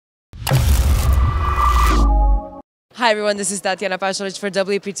Hi everyone, this is Tatiana Pasholich for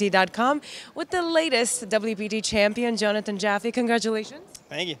WPT.com with the latest WPT champion, Jonathan Jaffe. Congratulations.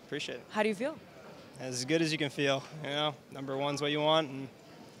 Thank you, appreciate it. How do you feel? As good as you can feel. You know, number one's what you want, and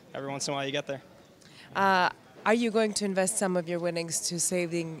every once in a while you get there. Are you going to invest some of your winnings to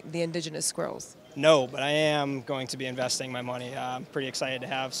saving the indigenous squirrels? No, but I am going to be investing my money. I'm pretty excited to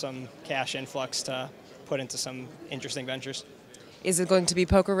have some cash influx to put into some interesting ventures. Is it going to be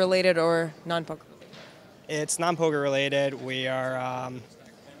poker related or non-poker related? It's non-poker related. We are,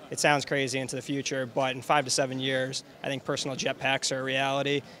 it sounds crazy into the future, but in 5 to 7 years, I think personal jetpacks are a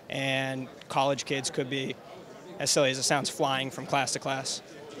reality, and college kids could be, as silly as it sounds, flying from class to class.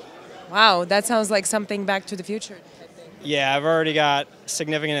 Wow, that sounds like something back to the future. Yeah, I've already got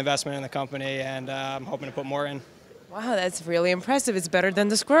significant investment in the company, and I'm hoping to put more in. Wow, that's really impressive. It's better than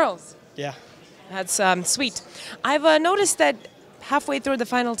the squirrels. Yeah. That's sweet. I've noticed that halfway through the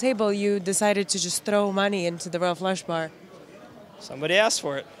final table, you decided to just throw money into the Royal Flush Bar. Somebody asked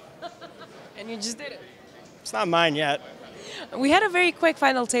for it. And you just did it. It's not mine yet. We had a very quick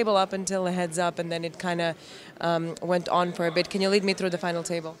final table up until a heads up, and then it kind of went on for a bit. Can you lead me through the final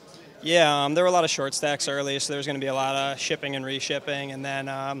table? Yeah, there were a lot of short stacks early, so there was going to be a lot of shipping and reshipping, and then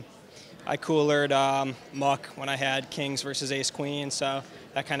I coolered muck when I had kings versus ace-queen, so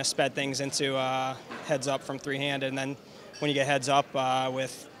that kind of sped things into heads up from three-handed, and then when you get heads up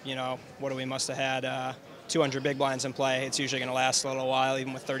with, you know, what do we must have had, 200 big blinds in play, it's usually going to last a little while,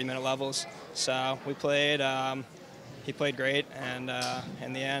 even with 30-minute levels. So we played, he played great, and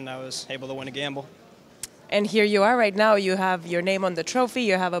in the end I was able to win a gamble. And here you are right now. You have your name on the trophy,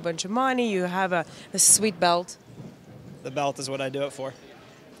 you have a bunch of money, you have a sweet belt. The belt is what I do it for.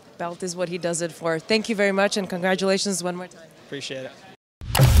 Belt is what he does it for. Thank you very much, and congratulations one more time. Appreciate it.